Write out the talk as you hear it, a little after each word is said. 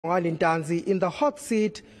While Ntanzi in the hot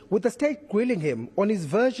seat with the state grilling him on his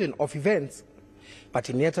version of events. But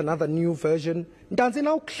in yet another new version, Ntanzi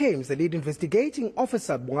now claims the lead investigating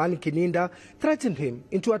officer, Bongani Kininda, threatened him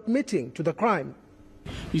into admitting to the crime.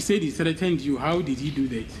 You said he threatened you. How did he do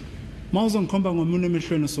that?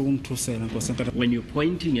 When you're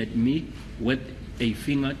pointing at me with a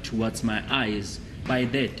finger towards my eyes, by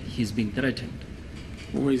that he's being threatened.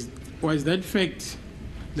 Was that fact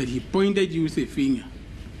that he pointed you with a finger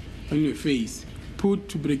on your face put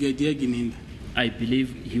to Brigadier Kininda? I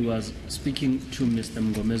believe he was speaking to Mr.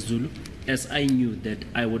 Mngomezulu, as I knew that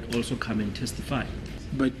I would also come and testify.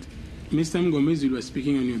 But Mr. Mngomezulu was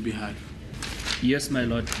speaking on your behalf. Yes, my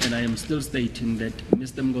lord, and I am still stating that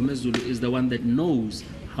Mr. Mngomezulu is the one that knows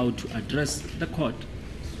how to address the court.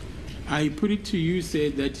 I put it to you, sir,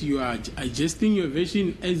 that you are adjusting your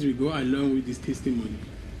version as we go along with this testimony.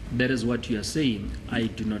 That is what you are saying. I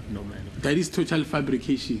do not know, my lord. That is total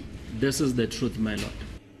fabrication. This is the truth, my lord.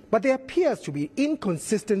 But there appears to be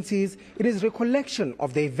inconsistencies in his recollection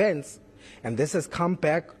of the events, and this has come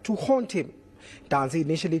back to haunt him. Ntanzi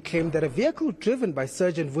initially claimed that a vehicle driven by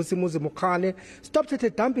Sergeant Vusimuzi Mokane stopped at a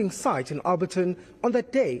dumping site in Alberton on the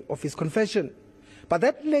day of his confession. But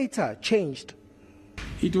that later changed.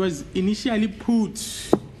 It was initially put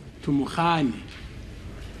to Mokane.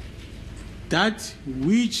 That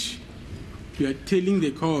which you are telling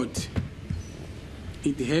the court,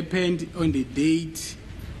 it happened on the date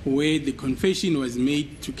where the confession was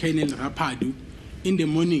made to Colonel Rapadu in the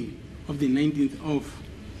morning of the 19th of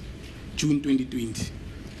June 2020.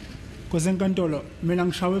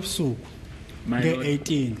 My lord,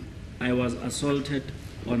 I was assaulted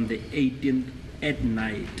on the 18th at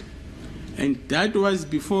night. And that was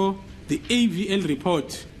before the AVL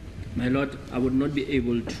report. My lord, I would not be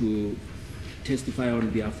able to testify on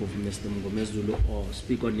behalf of Mr. Mngomezulu or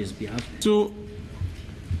speak on his behalf. So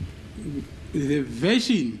the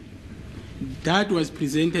version that was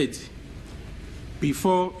presented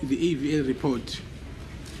before the AVL report,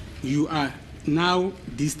 you are now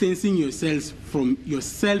distancing yourself from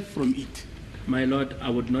it. My lord, I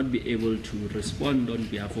would not be able to respond on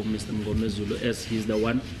behalf of Mr. Mngomezulu, as he's the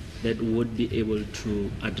one that would be able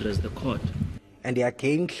to address the court. And he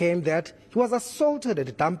again claimed that he was assaulted at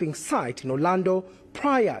a dumping site in Orlando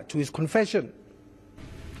prior to his confession.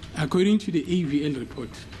 According to the AVL report,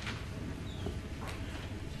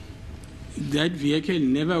 that vehicle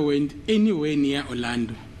never went anywhere near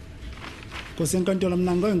Orlando.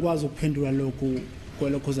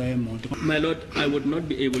 My lord, I would not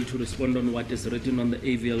be able to respond on what is written on the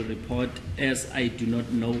AVL report, as I do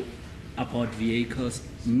not know about vehicles,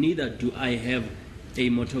 neither do I have a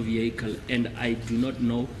motor vehicle, and I do not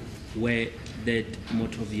know where that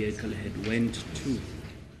motor vehicle had went to.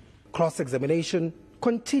 Cross-examination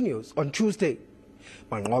continues on Tuesday.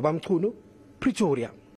 Manqoba Mchunu, Pretoria.